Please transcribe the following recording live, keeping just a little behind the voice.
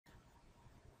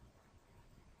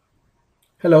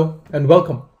Hello and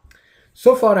welcome.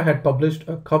 So far, I had published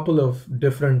a couple of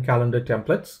different calendar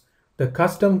templates. The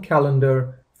custom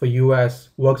calendar for US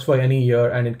works for any year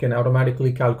and it can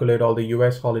automatically calculate all the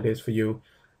US holidays for you.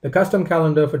 The custom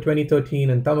calendar for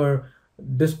 2013 in Tamil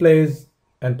displays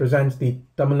and presents the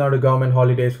Tamil Nadu government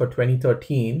holidays for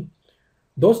 2013.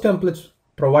 Those templates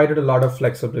provided a lot of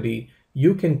flexibility.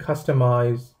 You can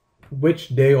customize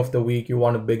which day of the week you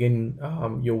want to begin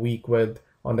your week with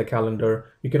on the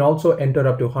calendar. You can also enter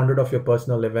up to 100 of your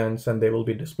personal events and they will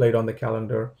be displayed on the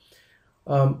calendar.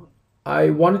 Um, I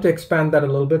wanted to expand that a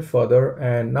little bit further,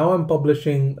 and now I'm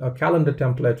publishing a calendar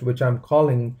template which I'm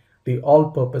calling the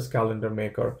all-purpose calendar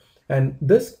maker. And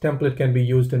this template can be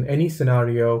used in any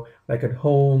scenario, like at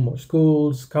home or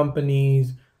schools,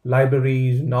 companies,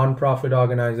 libraries, nonprofit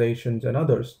organizations, and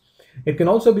others. It can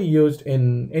also be used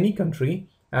in any country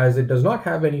as it does not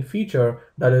have any feature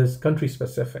that is country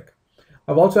specific.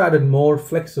 I've also added more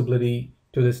flexibility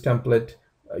to this template.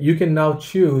 You can now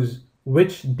choose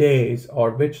which days or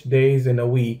which days in a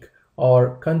week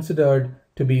are considered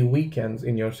to be weekends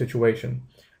in your situation.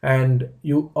 And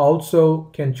you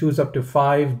also can choose up to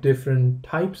 5 different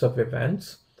types of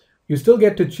events. You still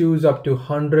get to choose up to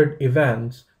 100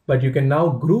 events, but you can now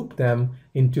group them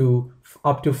into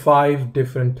up to 5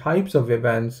 different types of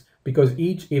events because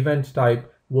each event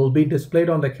type will be displayed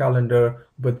on the calendar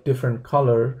with different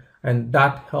color, and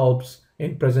that helps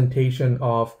in presentation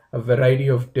of a variety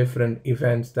of different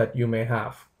events that you may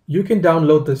have. You can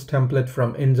download this template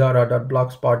from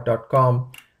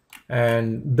indzara.blogspot.com,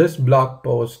 and this blog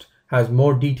post has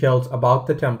more details about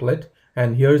the template,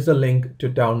 and here's the link to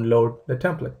download the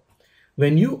template.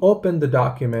 When you open the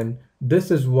document,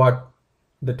 this is what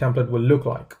the template will look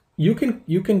like. You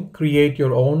can create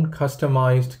your own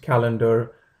customized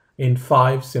calendar in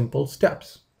 5 simple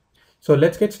steps. So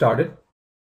let's get started.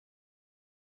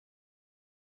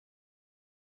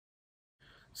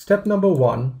 Step number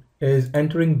 1 is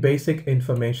entering basic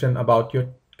information about your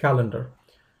calendar.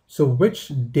 So which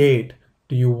date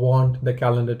do you want the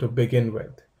calendar to begin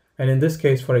with? And in this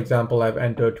case, for example, I've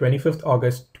entered 25th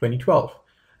August 2012.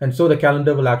 And so the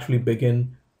calendar will actually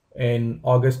begin in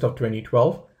August of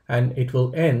 2012 and it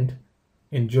will end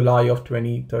in July of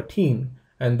 2013.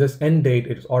 And this end date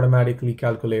is automatically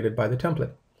calculated by the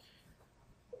template.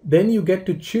 Then you get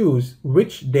to choose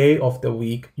which day of the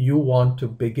week you want to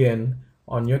begin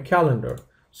on your calendar.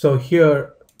 So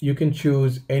here you can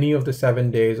choose any of the 7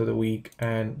 days of the week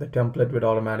and the template would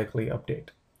automatically update.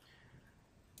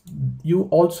 You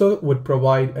also would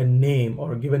provide a name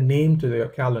or give a name to your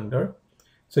calendar.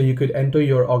 So you could enter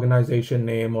your organization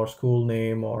name or school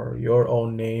name or your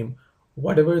own name,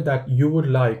 whatever that you would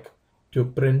like to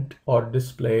print or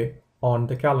display on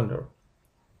the calendar.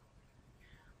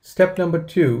 Step number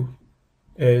 2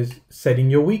 is setting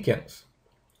your weekends.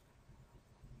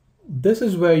 This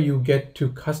is where you get to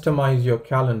customize your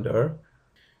calendar.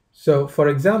 So for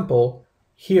example,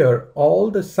 here all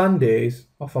the Sundays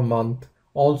of a month,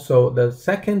 also the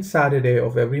second Saturday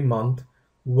of every month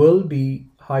will be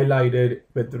highlighted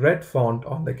with red font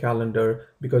on the calendar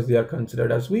because they are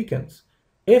considered as weekends.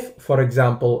 If, for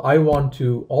example, I want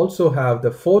to also have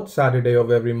the fourth Saturday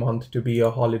of every month to be a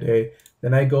holiday,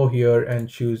 then I go here and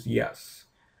choose yes.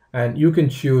 And you can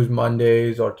choose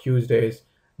Mondays or Tuesdays.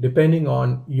 Depending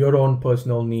on your own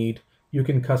personal need, you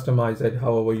can customize it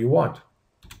however you want.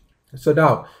 So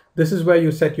now, this is where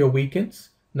you set your weekends.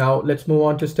 Now let's move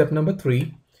on to step number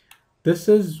 3.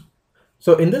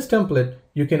 So in this template,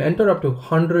 you can enter up to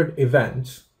 100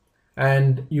 events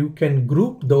and you can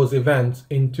group those events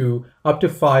into up to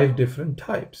 5 different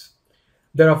types.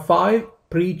 There are 5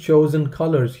 pre-chosen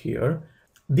colors here.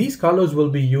 These colors will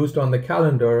be used on the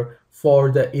calendar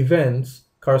for the events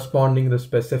corresponding to the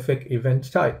specific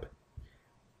event type.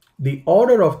 The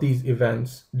order of these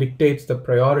events dictates the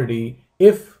priority.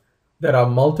 If there are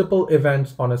multiple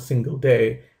events on a single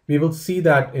day, we will see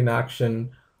that in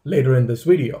action later in this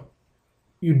video.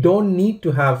 You don't need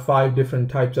to have 5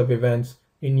 different types of events.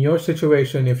 In your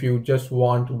situation, if you just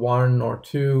want 1 or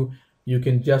 2, you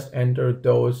can just enter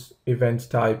those event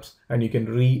types and you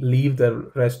can leave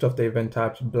the rest of the event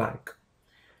types blank.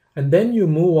 And then you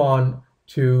move on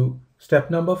to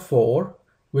step number 4,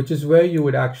 which is where you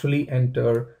would actually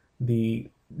enter the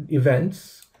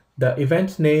events, the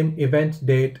event name, event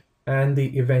date, and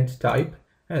the event type.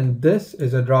 And this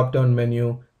is a drop-down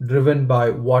menu driven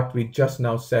by what we just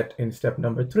now set in step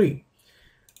number 3.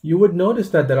 You would notice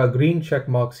that there are green check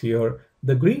marks here.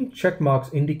 The green check marks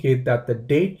indicate that the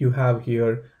date you have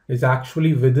here is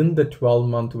actually within the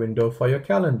 12-month window for your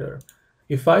calendar.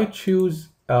 If I choose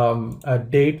a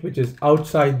date which is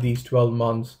outside these 12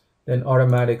 months, then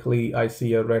automatically I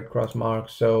see a red cross mark.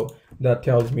 So that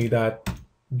tells me that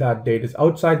that date is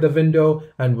outside the window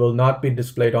and will not be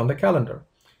displayed on the calendar.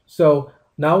 So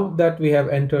now that we have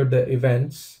entered the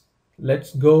events,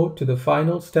 let's go to the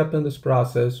final step in this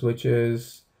process, which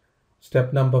is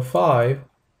step number 5,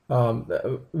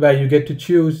 where you get to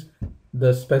choose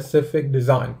the specific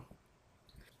design.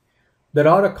 There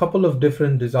are a couple of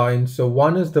different designs. So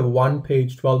one is the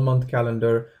one-page 12-month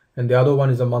calendar, and the other one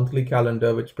is a monthly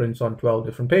calendar which prints on 12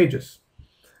 different pages.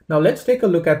 Now let's take a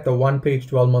look at the one-page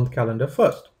 12-month calendar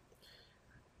first.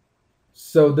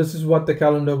 So this is what the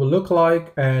calendar will look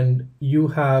like, and you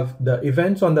have the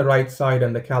events on the right side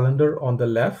and the calendar on the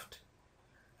left.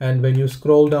 And when you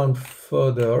scroll down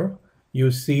further, you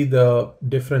see the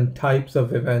different types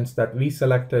of events that we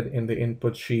selected in the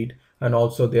input sheet, and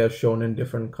also they are shown in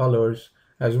different colors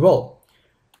as well.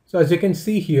 So as you can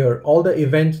see here, all the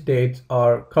event dates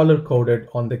are color coded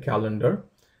on the calendar.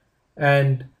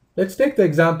 And let's take the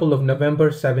example of November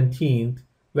 17th,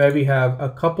 where we have a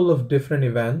couple of different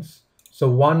events. So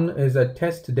one is a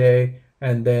test day,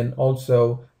 and then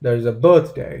also there's a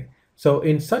birthday. So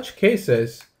in such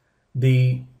cases,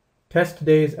 the test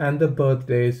days and the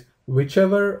birthdays,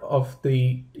 whichever of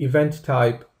the event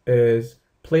type is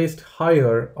placed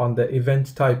higher on the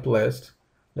event type list,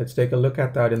 let's take a look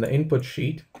at that in the input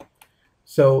sheet.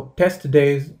 So test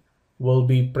days will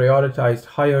be prioritized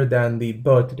higher than the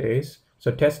birthdays.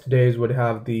 So test days would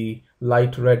have the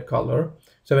light red color.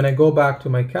 So when I go back to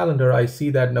my calendar, I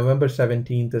see that November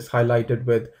 17th is highlighted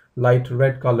with light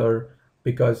red color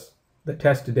because the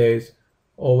test days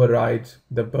overrides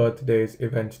the birthdays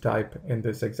event type in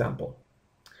this example.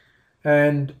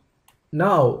 And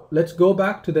now let's go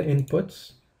back to the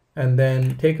inputs and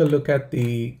then take a look at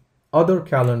the other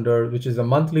calendar, which is a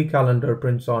monthly calendar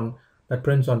that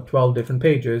prints on 12 different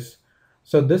pages.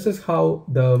 So this is how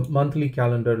the monthly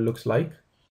calendar looks like.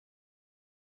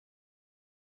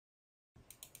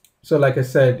 So like I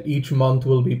said, each month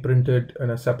will be printed on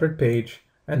a separate page,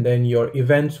 and then your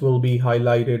events will be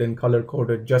highlighted and color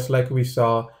coded just like we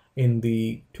saw in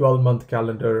the 12-month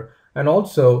calendar. And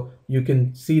also you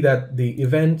can see that the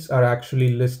events are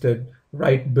actually listed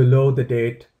right below the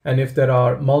date. And if there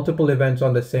are multiple events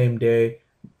on the same day,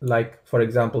 like for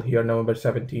example here, November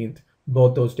 17th,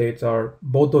 both those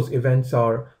events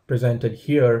are presented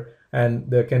here, and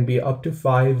there can be up to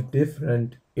 5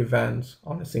 different events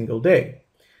on a single day.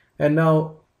 And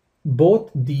now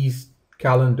both these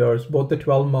calendars, both the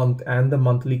 12-month and the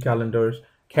monthly calendars,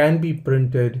 can be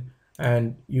printed,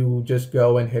 and you just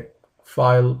go and hit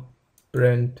File,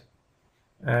 Print,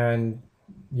 and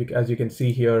as you can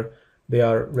see here, they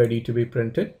are ready to be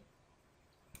printed.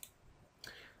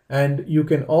 And you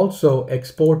can also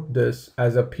export this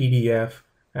as a PDF,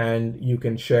 and you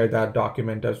can share that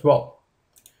document as well.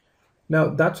 Now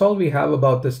that's all we have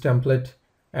about this template.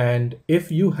 And if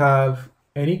you have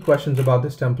any questions about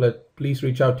this template, please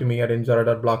reach out to me at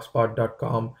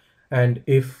indzara.blogspot.com. And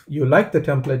if you like the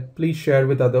template, please share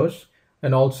with others,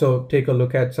 and also take a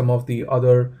look at some of the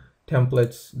other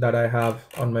templates that I have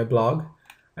on my blog.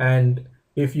 And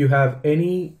if you have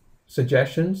any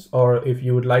suggestions, or if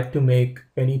you would like to make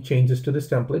any changes to this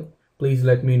template, please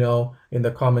let me know in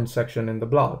the comments section in the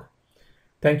blog.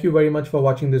 Thank you very much for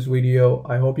watching this video.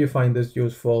 I hope you find this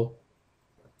useful.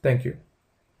 Thank you.